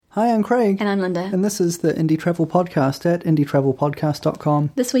Hi, I'm Craig. And I'm Linda. And this is the Indie Travel Podcast at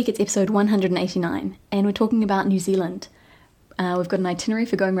indietravelpodcast.com. This week it's episode 189, and we're talking about New Zealand. We've got an itinerary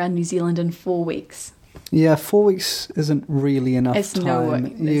for going around New Zealand in 4 weeks. Yeah, 4 weeks isn't really enough time. No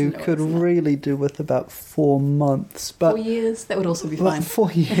way. You could really do with about 4 months. But 4 years, that would also be fine.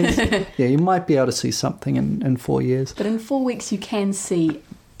 4 years. Yeah, you might be able to see something in 4 years. But in 4 weeks you can see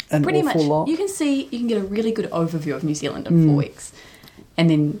pretty much lot. You can get a really good overview of New Zealand in 4 weeks. And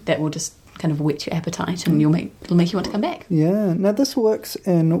then that will just kind of whet your appetite and it'll make you want to come back. Yeah. Now, this works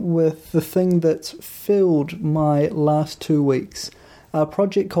in with the thing that's filled my last 2 weeks, a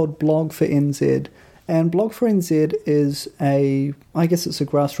project called Blog for NZ. And Blog for NZ is I guess it's a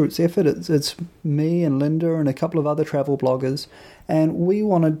grassroots effort. It's me and Linda and a couple of other travel bloggers. And we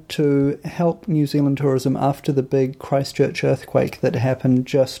wanted to help New Zealand tourism after the big Christchurch earthquake that happened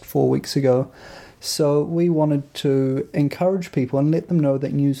just 4 weeks ago. So we wanted to encourage people and let them know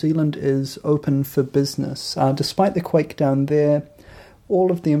that New Zealand is open for business. Despite the quake down there,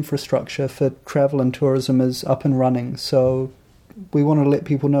 all of the infrastructure for travel and tourism is up and running. So we want to let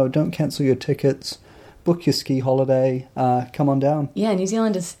people know, don't cancel your tickets, book your ski holiday, come on down. Yeah, New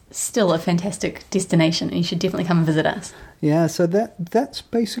Zealand is still a fantastic destination and you should definitely come and visit us. Yeah, so that's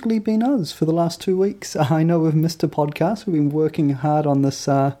basically been us for the last 2 weeks. I know we've missed a podcast. We've been working hard on this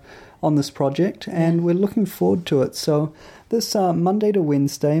project, and we're looking forward to it. So this Monday to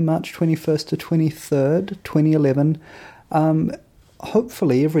Wednesday, March 21st to 23rd, 2011,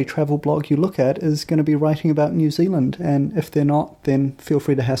 hopefully every travel blog you look at is going to be writing about New Zealand, and if they're not, then feel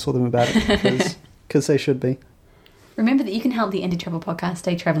free to hassle them about it, because they should be. Remember that you can help the Indie Travel Podcast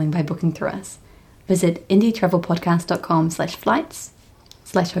stay travelling by booking through us. Visit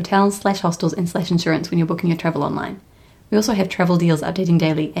indietravelpodcast.com/flights/hotels/hostels and /insurance when you're booking your travel online. We also have travel deals updating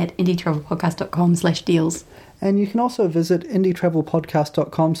daily at indietravelpodcast.com/deals. And you can also visit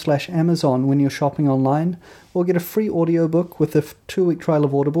indietravelpodcast.com/Amazon when you're shopping online, or get a free audiobook with a 2-week trial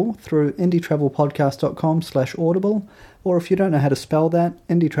of Audible through indietravelpodcast.com/audible, or if you don't know how to spell that,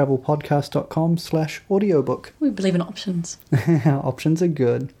 indietravelpodcast.com/audiobook. We believe in options. Options are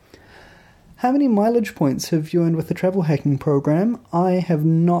good. How many mileage points have you earned with the travel hacking program? I have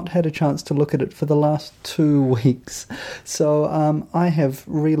not had a chance to look at it for the last 2 weeks. So I have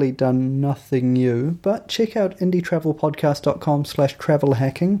really done nothing new. But check out indietravelpodcast.com/travel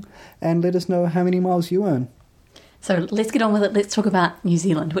hacking and let us know how many miles you earn. So let's get on with it. Let's talk about New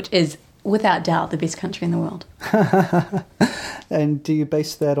Zealand, which is without doubt the best country in the world. And do you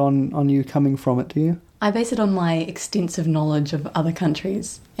base that on you coming from it, do you? I base it on my extensive knowledge of other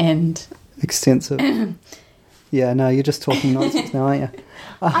countries and... Extensive. Yeah, no, you're just talking nonsense now, aren't you?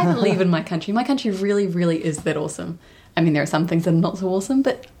 I believe in my country. My country really, really is that awesome. I mean, there are some things that are not so awesome,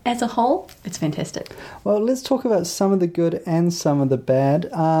 but as a whole, it's fantastic. Well, let's talk about some of the good and some of the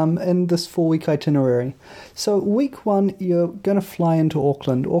bad in this 4-week itinerary. So week 1, you're going to fly into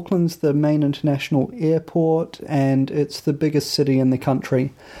Auckland. Auckland's the main international airport, and it's the biggest city in the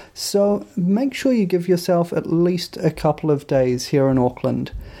country. So make sure you give yourself at least a couple of days here in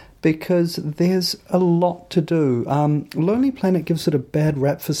Auckland, because there's a lot to do. Lonely Planet gives it a bad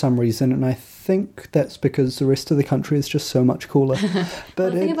rap for some reason, and I think that's because the rest of the country is just so much cooler.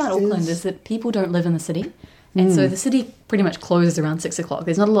 But the thing about Auckland is that people don't live in the city, and so the city pretty much closes around 6 o'clock.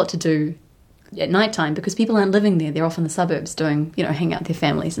 There's not a lot to do at night time because people aren't living there. They're off in the suburbs doing, hanging out with their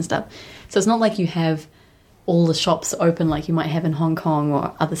families and stuff. So it's not like you have all the shops open like you might have in Hong Kong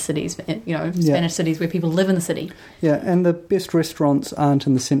or other cities, Spanish cities where people live in the city. Yeah, and the best restaurants aren't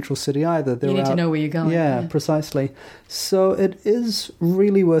in the central city either. You need to know where you're going. Yeah, precisely. So it is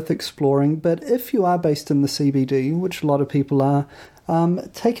really worth exploring, but if you are based in the CBD, which a lot of people are,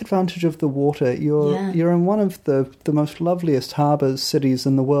 take advantage of the water. You're in one of the most loveliest harbours cities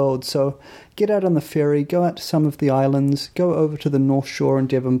in the world, so get out on the ferry, go out to some of the islands, go over to the North Shore in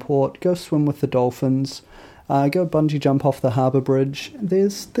Devonport, go swim with the dolphins, go bungee jump off the harbour bridge.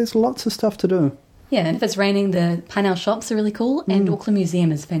 There's lots of stuff to do. Yeah, and if it's raining, the Pineapple Shops are really cool, and Auckland Museum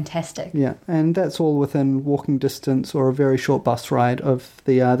is fantastic. Yeah, and that's all within walking distance or a very short bus ride of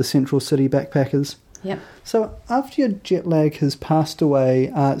the Central City backpackers. Yep. So after your jet lag has passed away,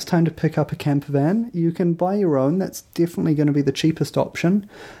 it's time to pick up a camper van. You can buy your own. That's definitely going to be the cheapest option.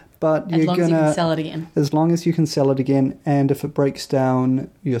 But as long as you can sell it again. As long as you can sell it again, and if it breaks down,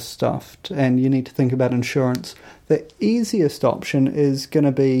 you're stuffed, and you need to think about insurance. The easiest option is going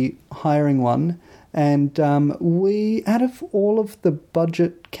to be hiring one, and out of all of the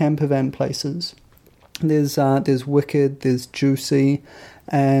budget camper van places, There's Wicked, there's Juicy,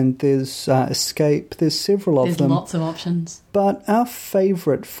 and there's Escape. There's several of them. There's lots of options. But our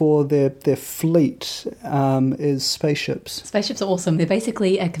favourite for their fleet is spaceships. Spaceships are awesome. They're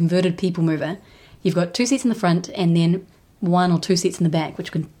basically a converted people mover. You've got 2 seats in the front and then 1 or 2 seats in the back,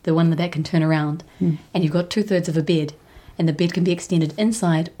 the one in the back can turn around. And you've got 2/3 of a bed. And the bed can be extended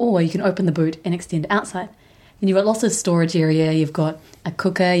inside, or you can open the boot and extend outside. Then you've got lots of storage area. You've got a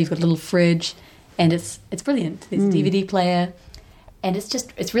cooker, you've got a little fridge, and it's brilliant. There's a DVD player, and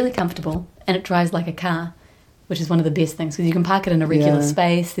it's really comfortable, and it drives like a car, which is one of the best things because you can park it in a regular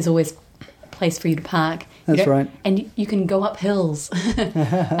space. There's always a place for you to park. That's right. And you can go up hills.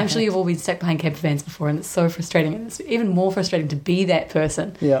 I'm sure you've all been stuck behind camper vans before, and it's so frustrating. And it's even more frustrating to be that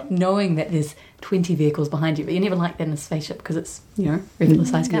person, knowing that there's 20 vehicles behind you, but you never like that in a spaceship because it's, regular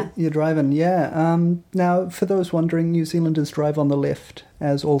sized car. You're driving, now, for those wondering, New Zealanders drive on the left,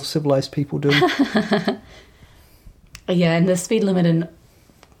 as all civilised people do. Yeah, and the speed limit in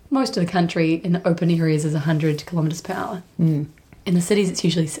most of the country in open areas is 100 kilometres per hour. In the cities, it's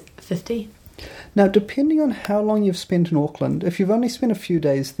usually 50. Now, depending on how long you've spent in Auckland, if you've only spent a few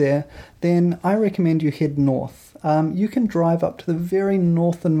days there, then I recommend you head north. You can drive up to the very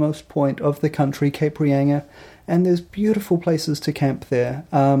northernmost point of the country, Cape Reinga, and there's beautiful places to camp there.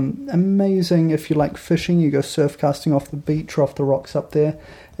 Amazing if you like fishing, you go surf casting off the beach or off the rocks up there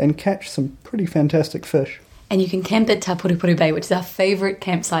and catch some pretty fantastic fish. And you can camp at Tapuripuru Bay, which is our favourite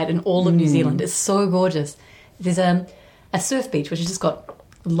campsite in all of New Zealand. It's so gorgeous. There's a surf beach, which has just got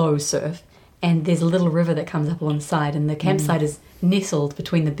low surf, and there's a little river that comes up alongside, and the campsite is nestled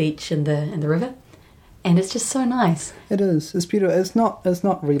between the beach and the river, and it's just so nice. It is. It's beautiful. It's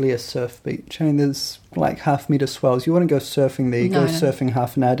not really a surf beach. I mean, there's like half-metre swells. You want to go surfing there. You go surfing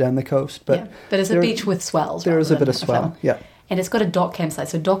half an hour down the coast, but it's a beach with swells. There is a bit of swell. Yeah. And it's got a DOC campsite.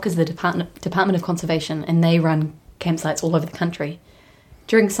 So DOC is the Department of Conservation, and they run campsites all over the country.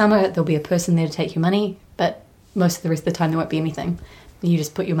 During summer, there'll be a person there to take your money, but most of the rest of the time there won't be anything. You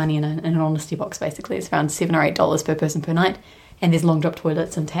just put your money in an honesty box, basically. It's around $7 or $8 per person per night. And there's long drop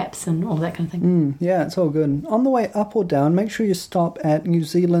toilets and taps and all that kind of thing. Yeah, it's all good. On the way up or down, make sure you stop at New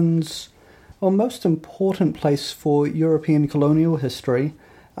Zealand's most important place for European colonial history,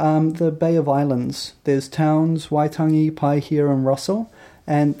 the Bay of Islands. There's towns, Waitangi, Paihia and Russell,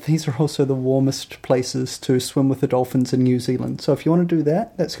 and these are also the warmest places to swim with the dolphins in New Zealand. So if you want to do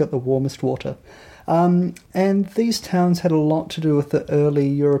that, that's got the warmest water. And these towns had a lot to do with the early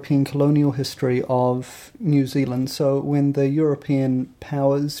European colonial history of New Zealand. So when the European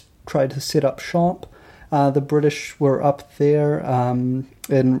powers tried to set up shop, the British were up there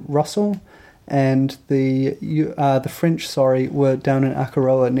in Russell, and the French, were down in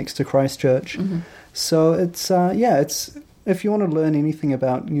Akaroa next to Christchurch. So it's if you want to learn anything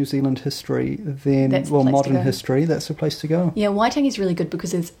about New Zealand history, then modern history, that's the place to go. Yeah, Waitangi is really good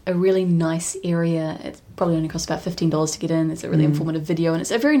because it's a really nice area. It probably only costs about $15 to get in. It's a really informative video, and it's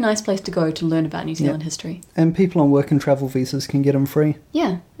a very nice place to go to learn about New Zealand history. And people on work and travel visas can get them free.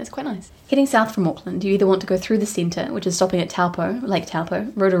 Yeah, it's quite nice. Heading south from Auckland, you either want to go through the centre, which is stopping at Taupo, Lake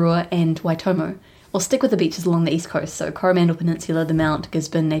Taupo, Rotorua and Waitomo, or stick with the beaches along the east coast, so Coromandel Peninsula, the Mount,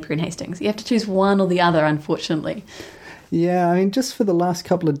 Gisborne, Napier and Hastings. You have to choose one or the other, unfortunately. Yeah, I mean, just for the last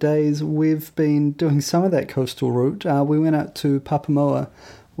couple of days, we've been doing some of that coastal route. We went out to Papamoa,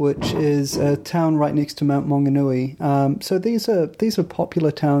 which is a town right next to Mount Maunganui. So these are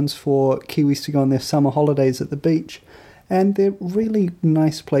popular towns for Kiwis to go on their summer holidays at the beach. And they're really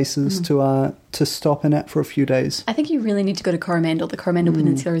nice places to stop in at for a few days. I think you really need to go to Coromandel. The Coromandel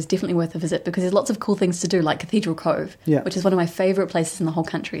Peninsula is definitely worth a visit because there's lots of cool things to do, like Cathedral Cove, which is one of my favourite places in the whole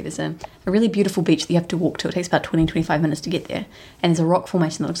country. There's a really beautiful beach that you have to walk to. It takes about 20-25 minutes to get there. And there's a rock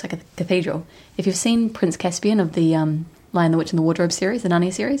formation that looks like a cathedral. If you've seen Prince Caspian of the Lion, the Witch and the Wardrobe series, the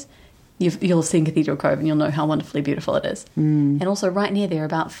Narnia series, you'll have seen Cathedral Cove and you'll know how wonderfully beautiful it is. And also right near there,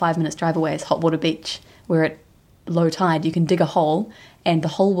 about 5 minutes drive away, is Hot Water Beach, where at low tide you can dig a hole and the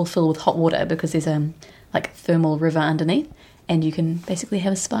hole will fill with hot water because there's a thermal river underneath, and you can basically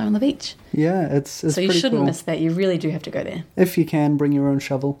have a spa on the beach. Yeah, it's so you shouldn't miss that. You really do have to go there. If you can, bring your own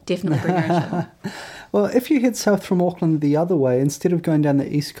shovel. Definitely bring your own shovel. Well, if you head south from Auckland the other way, instead of going down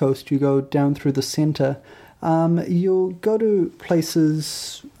the east coast, you go down through the centre. You'll go to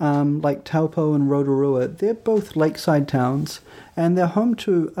places like Taupo and Rotorua. They're both lakeside towns, and they're home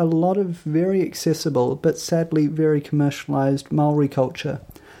to a lot of very accessible but sadly very commercialised Maori culture.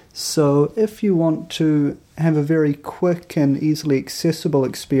 So if you want to have a very quick and easily accessible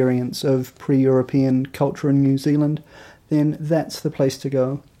experience of pre-European culture in New Zealand, then that's the place to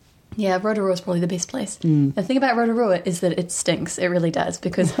go. Yeah, Rotorua is probably the best place. The thing about Rotorua is that it stinks. It really does.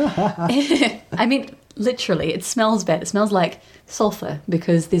 Because, I mean, literally, it smells bad. It smells like sulphur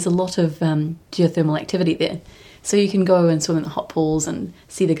because there's a lot of geothermal activity there. So you can go and swim in the hot pools and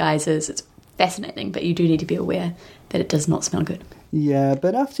see the geysers. It's fascinating, but you do need to be aware that it does not smell good. Yeah,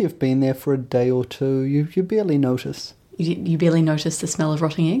 but after you've been there for a day or two, you barely notice. You barely notice the smell of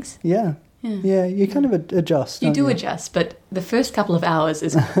rotting eggs? Yeah. Yeah, you kind of adjust. You do adjust, but the first couple of hours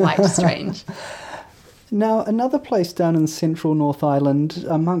is quite strange. Now, another place down in central North Island,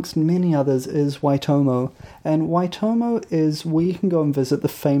 amongst many others, is Waitomo. And Waitomo is where you can go and visit the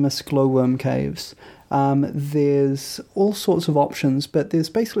famous glowworm caves. There's all sorts of options, but there's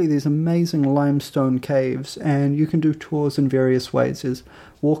basically these amazing limestone caves, and you can do tours in various ways. There's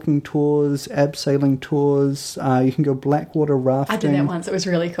walking tours, abseiling tours, you can go blackwater rafting. I did that once. It was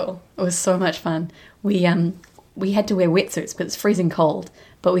really cool. It was so much fun. We had to wear wetsuits, but it's freezing cold.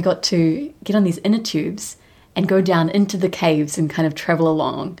 But we got to get on these inner tubes and go down into the caves and kind of travel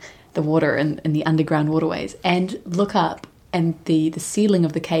along the water and the underground waterways and look up. And the ceiling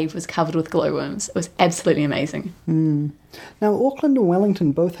of the cave was covered with glowworms. It was absolutely amazing. Now, Auckland and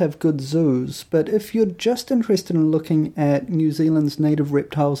Wellington both have good zoos, but if you're just interested in looking at New Zealand's native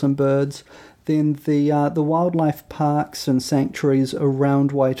reptiles and birds, then the wildlife parks and sanctuaries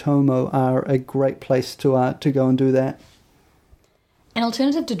around Waitomo are a great place to go and do that. An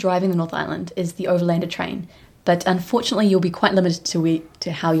alternative to driving the North Island is the overlander train, but unfortunately you'll be quite limited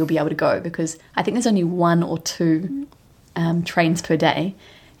to how you'll be able to go because I think there's only 1 or 2 trains per day,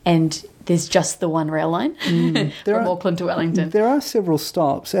 and there's just the one rail line from Auckland to Wellington. There are several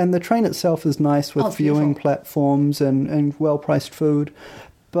stops, and the train itself is nice with viewing platforms and well-priced food,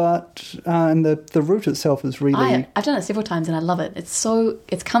 but and the route itself is really... I've done it several times and I love it.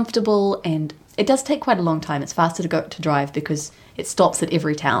 It's comfortable, and it does take quite a long time. It's faster to drive because it stops at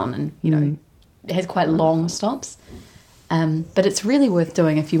every town, and it has quite long stops. But it's really worth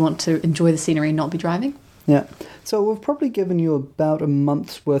doing if you want to enjoy the scenery and not be driving. Yeah, so we've probably given you about a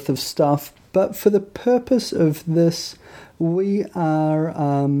month's worth of stuff, but for the purpose of this, we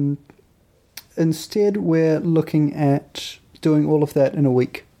are instead we're looking at doing all of that in a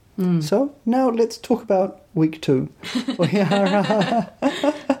week. So now let's talk about week 2. We are,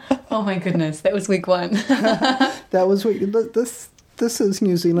 oh my goodness, that was week 1. That was week. This is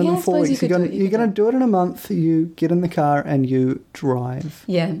New Zealand in 4 weeks. You're going to do it in a month. You get in the car and you drive.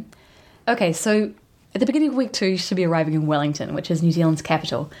 Yeah. Okay, so at the beginning of week 2, you should be arriving in Wellington, which is New Zealand's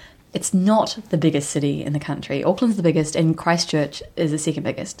capital. It's not the biggest city in the country. Auckland's the biggest, and Christchurch is the second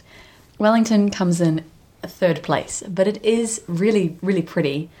biggest. Wellington comes in 3rd place, but it is really, really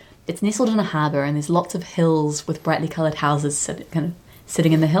pretty. It's nestled in a harbour, and there's lots of hills with brightly coloured houses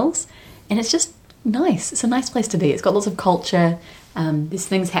sitting in the hills, and it's just nice. It's a nice place to be. It's got lots of culture. There's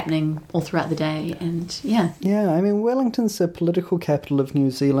things happening all throughout the day, and yeah. Yeah, I mean, Wellington's the political capital of New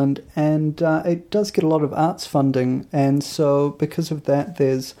Zealand, and it does get a lot of arts funding, and so because of that,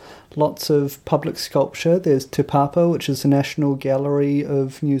 there's lots of public sculpture. There's Te Papa, which is the National Gallery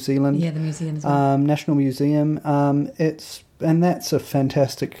of New Zealand. Yeah, the museum as well. National Museum. And that's a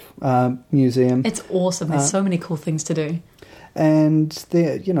fantastic museum. It's awesome. There's so many cool things to do. And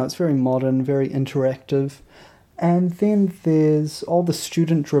it's very modern, very interactive. And then there's all the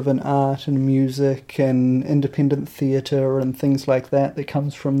student-driven art and music and independent theatre and things like that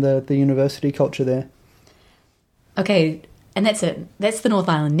comes from the university culture there. Okay, and that's it. That's the North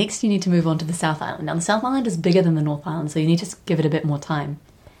Island. Next you need to move on to the South Island. Now the South Island is bigger than the North Island, so you need to give it a bit more time.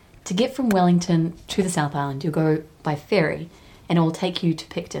 To get from Wellington to the South Island, you'll go by ferry, and it will take you to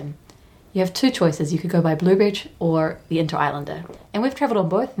Picton. You have 2 choices. You could go by Bluebridge or the Inter-Islander. And we've travelled on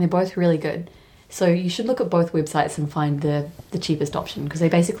both, and they're both really good. So you should look at both websites and find the cheapest option, because they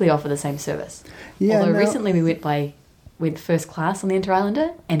basically offer the same service. Yeah, although recently we went first class on the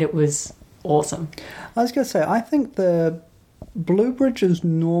Inter-Islander, and it was awesome. I was going to say, I think the Bluebridge is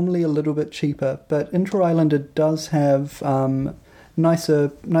normally a little bit cheaper, but Inter-Islander does have...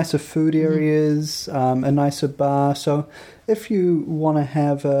 nicer food areas, a nicer bar. So if you want to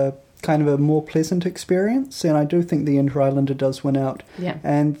have a kind of a more pleasant experience, then I do think the Inter-Islander does win out. Yeah.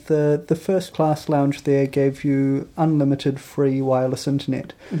 And the first class lounge there gave you unlimited free wireless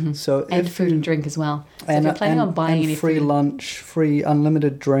internet. So and food and drink as well. So if you're planning on buying any free food, lunch, free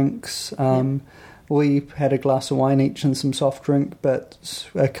unlimited drinks. We had a glass of wine each and some soft drink, but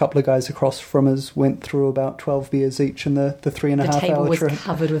a couple of guys across from us went through about 12 beers each in the 3.5 hour trip. The table was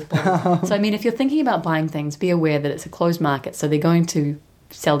covered with bottles. So, I mean, if you're thinking about buying things, be aware that it's a closed market, so they're going to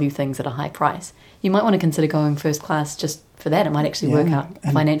sell you things at a high price. You might want to consider going first class just for that. It might actually work out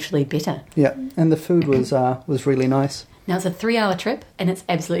financially better. Yeah, and the food was really nice. Now, it's a 3-hour trip, and it's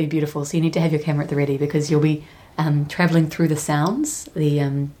absolutely beautiful, so you need to have your camera at the ready because you'll be travelling through the sounds,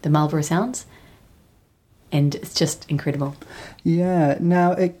 the Marlborough Sounds, and it's just incredible. Yeah,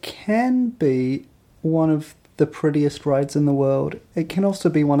 now it can be one of the prettiest rides in the world. It can also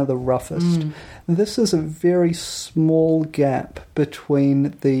be one of the roughest. This is a very small gap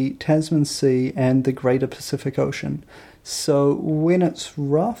between the Tasman Sea and the Greater Pacific Ocean. So when it's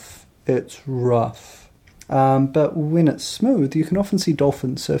rough, it's rough. But when it's smooth, you can often see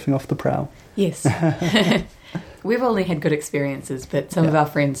dolphins surfing off the prow. Yes. We've only had good experiences, but some of our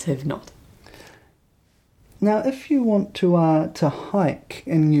friends have not. Now, if you want to hike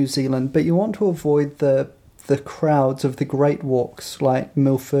in New Zealand, but you want to avoid the crowds of the great walks like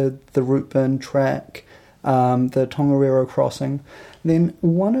Milford, the Rootburn Track, the Tongariro Crossing, then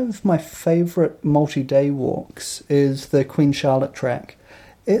one of my favourite multi-day walks is the Queen Charlotte Track.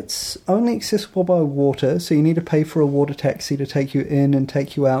 It's only accessible by water, so you need to pay for a water taxi to take you in and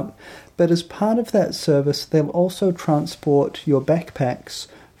take you out. But as part of that service, they'll also transport your backpacks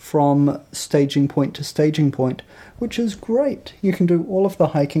from staging point to staging point, which is great. You can do all of the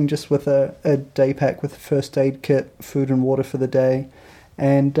hiking just with a day pack with a first aid kit, food and water for the day,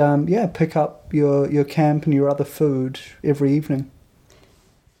 and pick up your camp and your other food every evening.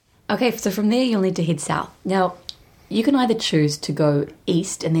 Okay, so from there you'll need to head south. Now, you can either choose to go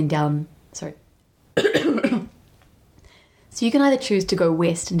east and then down... Sorry. So you can either choose to go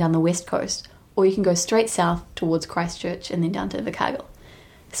west and down the west coast, or you can go straight south towards Christchurch and then down to Invercargill.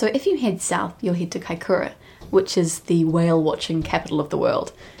 So if you head south, you'll head to Kaikoura, which is the whale-watching capital of the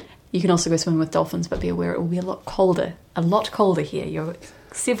world. You can also go swimming with dolphins, but be aware it will be a lot colder here. You're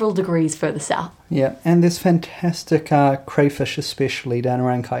several degrees further south. Yeah, and there's fantastic crayfish, especially down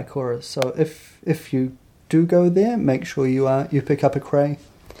around Kaikoura. So if you do go there, make sure you pick up a cray.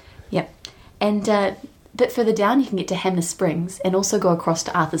 Yep, and a bit further down, you can get to Hammer Springs and also go across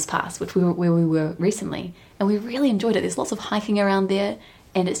to Arthur's Pass, where we were recently, and we really enjoyed it. There's lots of hiking around there.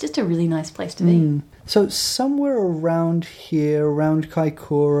 And it's just a really nice place to be. So somewhere around here, around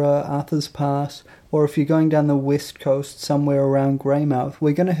Kaikoura, Arthur's Pass, or if you're going down the west coast, somewhere around Greymouth,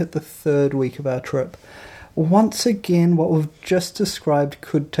 we're going to hit the third week of our trip. Once again, what we've just described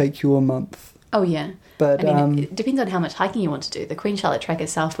could take you a month. Oh, yeah. But I mean, it depends on how much hiking you want to do. The Queen Charlotte Track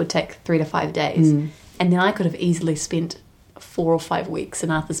itself would take 3 to 5 days. And then I could have easily spent 4 or 5 weeks in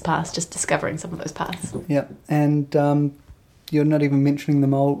Arthur's Pass just discovering some of those paths. Yeah, and... you're not even mentioning the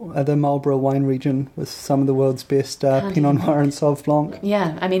Marlborough wine region with some of the world's best Pinot Noir and Sauv Blanc.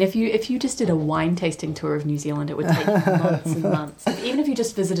 Yeah, I mean, if you just did a wine tasting tour of New Zealand, it would take months and months. Even if you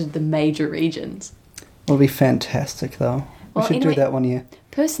just visited the major regions. It'll be fantastic, though. We should do that one year.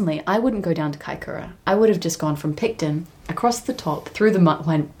 Personally, I wouldn't go down to Kaikoura. I would have just gone from Picton, across the top, through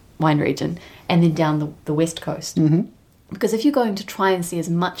the wine region, and then down the west coast. Mm-hmm. Because if you're going to try and see as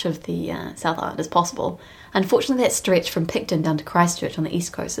much of the South Island as possible, unfortunately that stretch from Picton down to Christchurch on the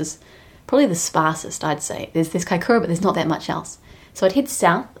east coast is probably the sparsest, I'd say. There's Kaikoura, but there's not that much else. So I'd head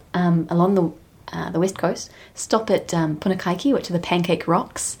south along the west coast, stop at Punakaiki, which are the Pancake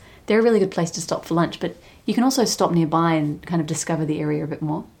Rocks. They're a really good place to stop for lunch, but you can also stop nearby and kind of discover the area a bit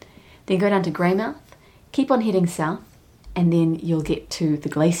more. Then go down to Greymouth, keep on heading south, and then you'll get to the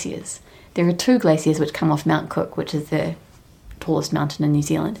glaciers. There are 2 glaciers which come off Mount Cook, which is the tallest mountain in New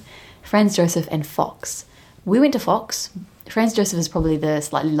Zealand, Franz Josef and Fox. We went to Fox. Franz Josef is probably the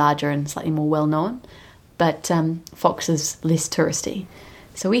slightly larger and slightly more well-known, but Fox is less touristy.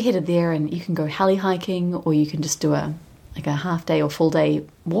 So we headed there, and you can go heli hiking, or you can just do a half-day or full-day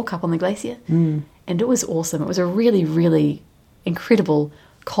walk up on the glacier. And it was awesome. It was a really, really incredible,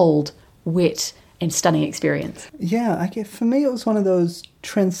 cold, wet, and stunning experience. Yeah, for me it was one of those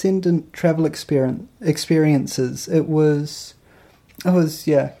transcendent travel experiences. It was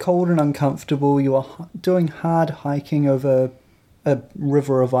cold and uncomfortable. You were doing hard hiking over a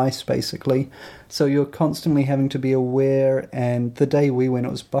river of ice, basically. So you're constantly having to be aware, and the day we went,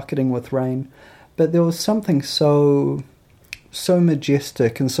 it was bucketing with rain. But there was something so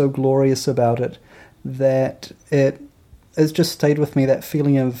majestic and so glorious about it that it has just stayed with me, that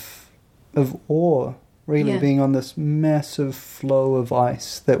feeling of awe, really, being on this massive flow of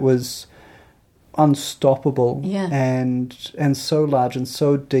ice that was unstoppable and so large and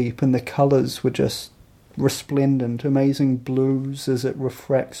so deep, and the colours were just resplendent, amazing blues as it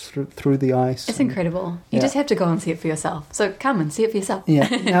refracts through the ice. It's incredible. You just have to go and see it for yourself. So come and see it for yourself. Yeah.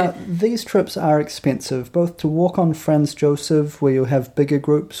 Now, these trips are expensive, both to walk on Franz Josef, where you have bigger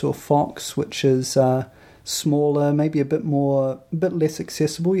groups, or Fox, which is smaller, maybe a bit less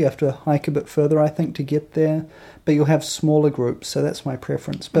accessible. You have to hike a bit further, I think, to get there. But you'll have smaller groups, so that's my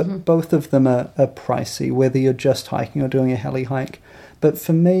preference. But both of them are pricey, whether you're just hiking or doing a heli hike. But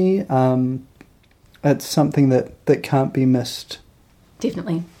for me, it's something that can't be missed.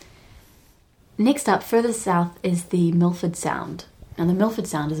 Definitely. Next up, further south, is the Milford Sound. Now, the Milford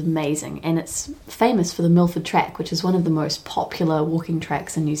Sound is amazing, and it's famous for the Milford Track, which is one of the most popular walking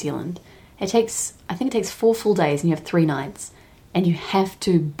tracks in New Zealand. I think it takes 4 full days, and you have 3 nights, and you have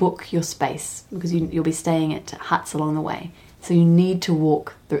to book your space because you'll be staying at huts along the way. So you need to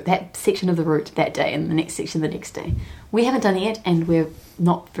walk through that section of the route that day and the next section the next day. We haven't done it yet, and we're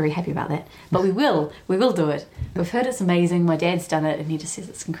not very happy about that. But we will do it. We've heard it's amazing. My dad's done it, and he just says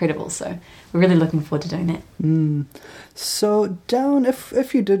it's incredible. So we're really looking forward to doing that. So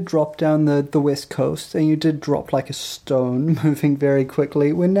if you did drop down the west coast, and you did drop like a stone, moving very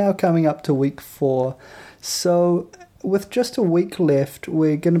quickly, we're now coming up to week 4. So with just a week left,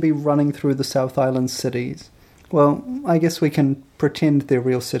 we're going to be running through the South Island cities. Well, I guess we can pretend they're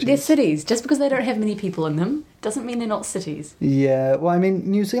real cities. They're cities. Just because they don't have many people in them doesn't mean they're not cities. Yeah, well, I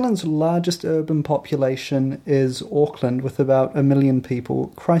mean, New Zealand's largest urban population is Auckland, with about 1 million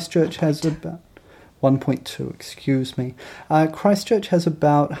people. Christchurch has about 1.2, excuse me. Christchurch has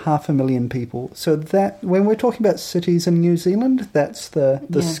about 500,000 people. So that, when we're talking about cities in New Zealand, that's the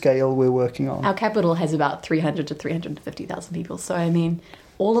scale we're working on. Our capital has about 300 to 350,000 people. So, I mean,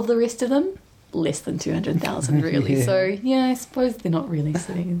 all of the rest of them, less than 200,000 really. Yeah. So yeah, I suppose they're not really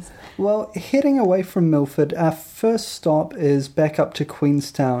cities. Well, heading away from Milford, our first stop is back up to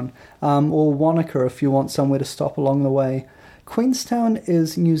Queenstown, or Wanaka if you want somewhere to stop along the way. Queenstown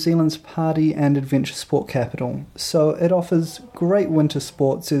is New Zealand's party and adventure sport capital, so it offers great winter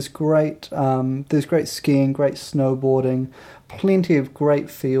sports. There's great skiing, great snowboarding, plenty of great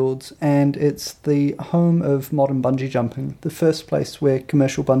fields, and it's the home of modern bungee jumping, the first place where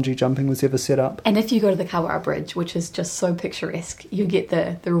commercial bungee jumping was ever set up. And if you go to the Kawara Bridge, which is just so picturesque, you get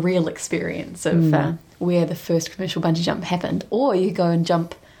the real experience of where the first commercial bungee jump happened. Or you go and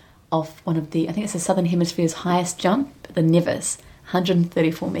jump off one of the, I think it's the Southern Hemisphere's highest jump, the Nevis,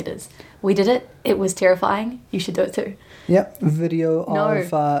 134 metres. We did it. It was terrifying. You should do it too. Yep, video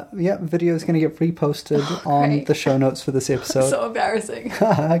is going to get reposted on the show notes for this episode. So embarrassing.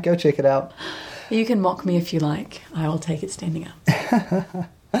 Go check it out. You can mock me if you like. I will take it standing up.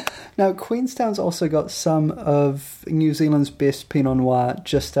 Now, Queenstown's also got some of New Zealand's best Pinot Noir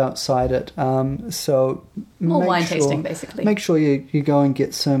just outside it. So more wine tasting, basically. Make sure you go and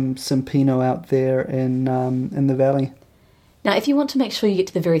get some Pinot out there in the valley. Now, if you want to make sure you get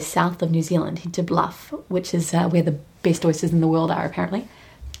to the very south of New Zealand, head to Bluff, which is where the best oysters in the world are, apparently.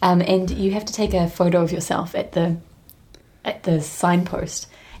 And you have to take a photo of yourself at the signpost.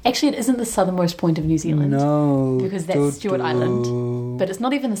 Actually, it isn't the southernmost point of New Zealand. No. Because that's Stewart Island. But it's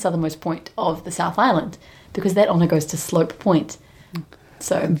not even the southernmost point of the South Island, because that honour goes to Slope Point.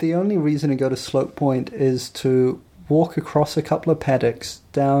 So the only reason to go to Slope Point is to walk across a couple of paddocks,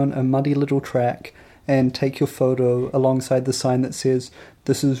 down a muddy little track, and take your photo alongside the sign that says,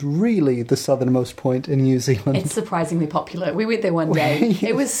 "This is really the southernmost point in New Zealand." It's surprisingly popular. We went there one day. Yes.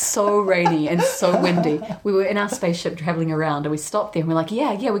 It was so rainy and so windy. We were in our spaceship travelling around, and we stopped there and we're like,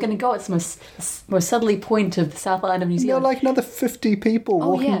 yeah, we're going to go. It's the most southerly point of the South Island of New Zealand. Like another 50 people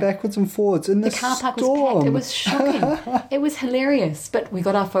walking backwards and forwards in the car park storm. was packed. It was shocking. It was hilarious. But we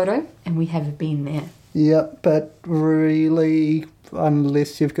got our photo and we have been there. Yeah, but really,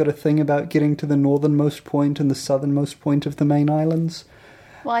 unless you've got a thing about getting to the northernmost point and the southernmost point of the main islands.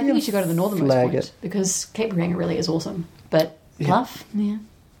 Well, I think you should go to the northernmost point, because Cape Reinga really is awesome. But Bluff,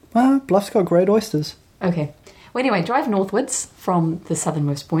 Bluff's got great oysters. Okay. Well, anyway, drive northwards from the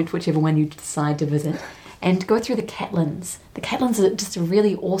southernmost point, whichever one you decide to visit, and go through the Catlins. The Catlins are just a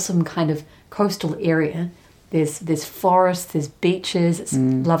really awesome kind of coastal area. There's forests, there's beaches, it's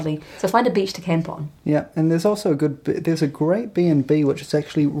lovely. So find a beach to camp on. Yeah, and there's also there's a great B&B which is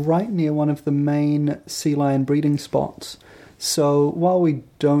actually right near one of the main sea lion breeding spots. So while we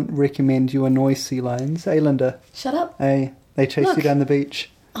don't recommend you annoy sea lions, hey Linda. Shut up. Hey, they chase you down the beach.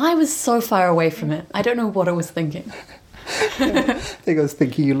 I was so far away from it. I don't know what I was thinking. I think I was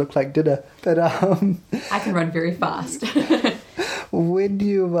thinking you look like dinner. But I can run very fast. When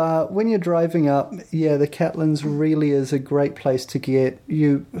you're driving up, the Catlins really is a great place to get.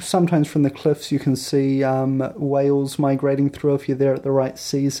 You sometimes from the cliffs you can see whales migrating through if you're there at the right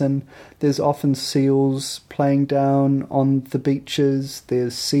season. There's often seals playing down on the beaches.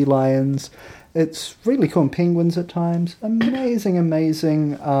 There's sea lions. It's really cool. And penguins at times.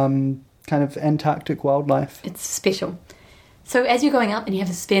 Amazing kind of Antarctic wildlife. It's special. So as you're going up and you have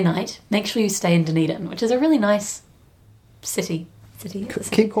a spare night, make sure you stay in Dunedin, which is a really nice city.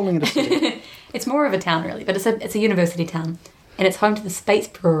 Keep calling it a city. It's more of a town, really, but it's a university town. And it's home to the Speight's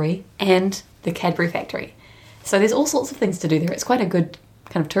Brewery and the Cadbury Factory. So there's all sorts of things to do there. It's quite a good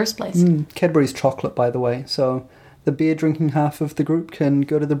kind of tourist place. Cadbury's chocolate, by the way. So the beer-drinking half of the group can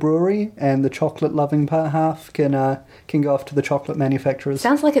go to the brewery, and the chocolate-loving half can go off to the chocolate manufacturers.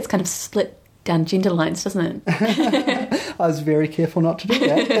 Sounds like it's kind of split down gender lines, doesn't it? I was very careful not to do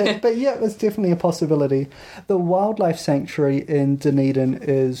that, but yeah, it's definitely a possibility. The wildlife sanctuary in Dunedin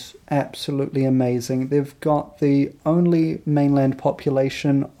is absolutely amazing. They've got the only mainland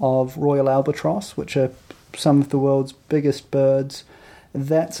population of royal albatross, which are some of the world's biggest birds.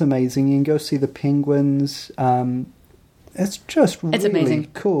 That's amazing. You can go see the penguins. It's just really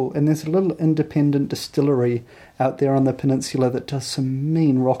amazing. Cool. And there's a little independent distillery out there on the peninsula that does some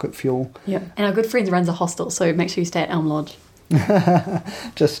mean rocket fuel. Yeah, and our good friend runs a hostel, so make sure you stay at Elm Lodge.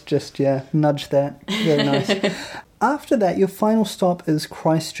 just nudge that. Very nice. After that, your final stop is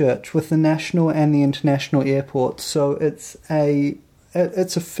Christchurch with the national and the international airports. So it's a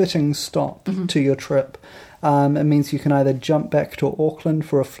fitting stop to your trip. It means you can either jump back to Auckland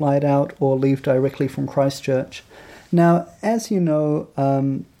for a flight out or leave directly from Christchurch. Now, as you know,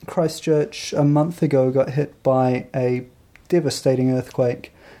 Christchurch a month ago got hit by a devastating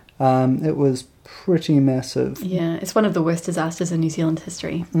earthquake. It was pretty massive. Yeah, it's one of the worst disasters in New Zealand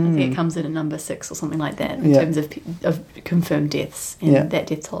history. I think it comes in at number 6 or something like that in terms of confirmed deaths. And that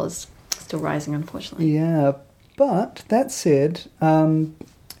death toll is still rising, unfortunately. Yeah, but that said,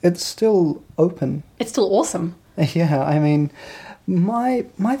 it's still open. It's still awesome. Yeah, I mean, my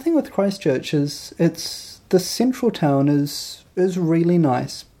thing with Christchurch is the central town is really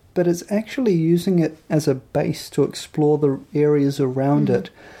nice, but it's actually using it as a base to explore the areas around it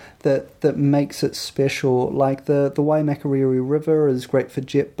that makes it special. Like the Waimakariri River is great for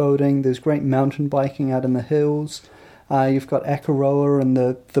jet boating. There's great mountain biking out in the hills. You've got Akaroa and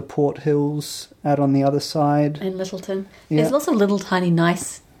the Port Hills out on the other side. And Littleton. Yeah. There's lots of little tiny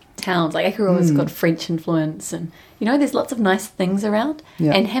nice towns. Like Akaroa's got French influence, and there's lots of nice things around.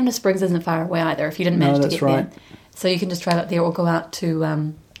 Yeah. And Hamner Springs isn't far away either if you didn't manage to get there. So you can just drive up there or go out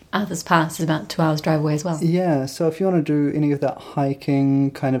to Arthur's Pass. Is about 2 hours drive away as well. Yeah, so if you want to do any of that hiking,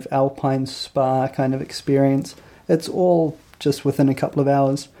 kind of alpine spa kind of experience, it's all just within a couple of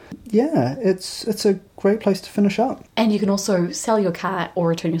hours. Yeah, it's a great place to finish up. And you can also sell your car or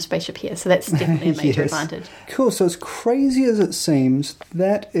return your spaceship here, so that's definitely a major advantage. Cool, so as crazy as it seems,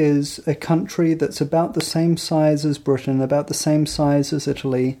 that is a country that's about the same size as Britain, about the same size as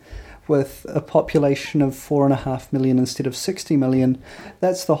Italy, with a population of 4.5 million instead of 60 million.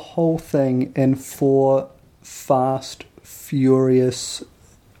 That's the whole thing in 4 fast, furious,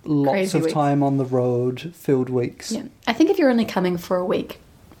 lots of time on the road filled weeks. Yeah, I think if you're only coming for a week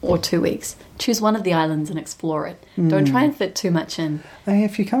or 2 weeks, choose one of the islands and explore it. Don't try and fit too much in. I mean,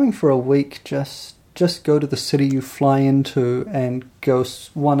 if you're coming for a week, just go to the city you fly into and go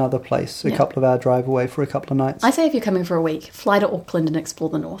one other place, a couple of hour drive away for a couple of nights. I say if you're coming for a week, fly to Auckland and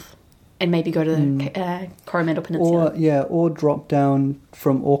explore the north. And maybe go to the Coromandel Peninsula. Or drop down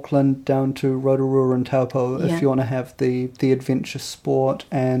from Auckland down to Rotorua and Taupo if you want to have the adventure sport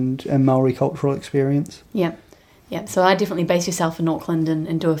and Maori cultural experience. Yeah. Yeah, so I definitely base yourself in Auckland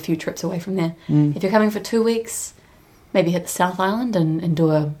and do a few trips away from there. If you're coming for 2 weeks, maybe hit the South Island and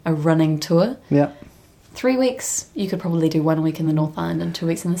do a running tour. Yeah. 3 weeks, you could probably do 1 week in the North Island and 2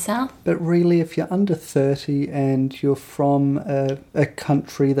 weeks in the South. But really, if you're under 30 and you're from a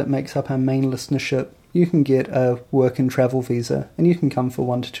country that makes up our main listenership, you can get a work and travel visa and you can come for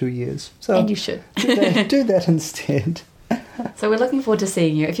 1 to 2 years. So and you should. do that instead. So we're looking forward to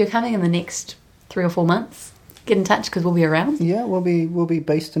seeing you. If you're coming in the next 3 or 4 months, get in touch because we'll be around. Yeah, we'll be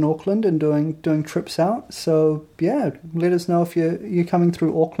based in Auckland and doing trips out. So yeah, let us know if you're coming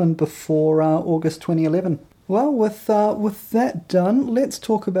through Auckland before August 2011. Well, with that done, let's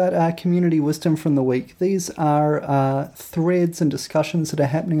talk about our community wisdom from the week. These are threads and discussions that are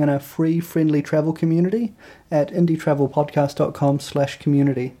happening in our free, friendly travel community at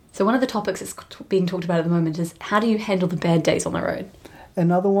indietravelpodcast.com/community. So one of the topics that's being talked about at the moment is how do you handle the bad days on the road?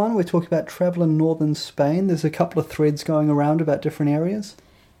 Another one, we're talking about travel in northern Spain. There's a couple of threads going around about different areas.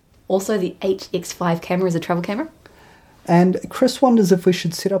 Also, the HX5 camera is a travel camera. And Chris wonders if we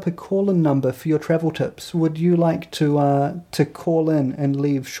should set up a call-in number for your travel tips. Would you like to call in and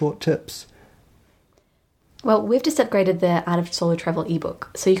leave short tips? Well, we've just upgraded the Art of Solo Travel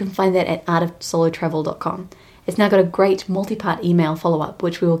ebook, so you can find that at artofsolotravel.com. It's now got a great multi-part email follow-up,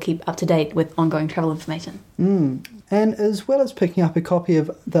 which we will keep up to date with ongoing travel information. And as well as picking up a copy of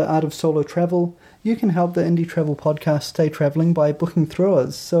The Art of Solo Travel, You can help the Indie Travel Podcast stay travelling by booking through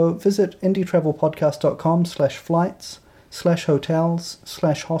us. So visit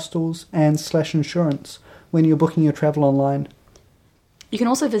indietravelpodcast.com/flights/hotels/hostels and /insurance when you're booking your travel online. You can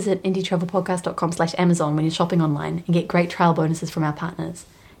also visit indietravelpodcast.com/Amazon when you're shopping online and get great trial bonuses from our partners.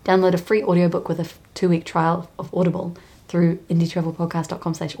 Download a free audiobook with a 2-week trial of Audible through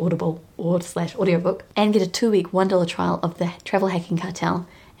indietravelpodcast.com/audible or /audiobook and get a 2-week $1 trial of the Travel Hacking Cartel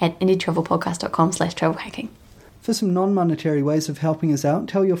at indietravelpodcast.com/travelhacking. For some non-monetary ways of helping us out,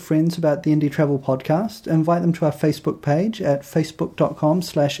 tell your friends about the Indie Travel Podcast, invite them to our Facebook page at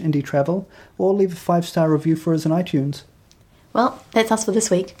facebook.com/indietravel, or leave a 5-star review for us on iTunes. Well, that's us for this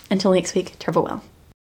week. Until next week, travel well.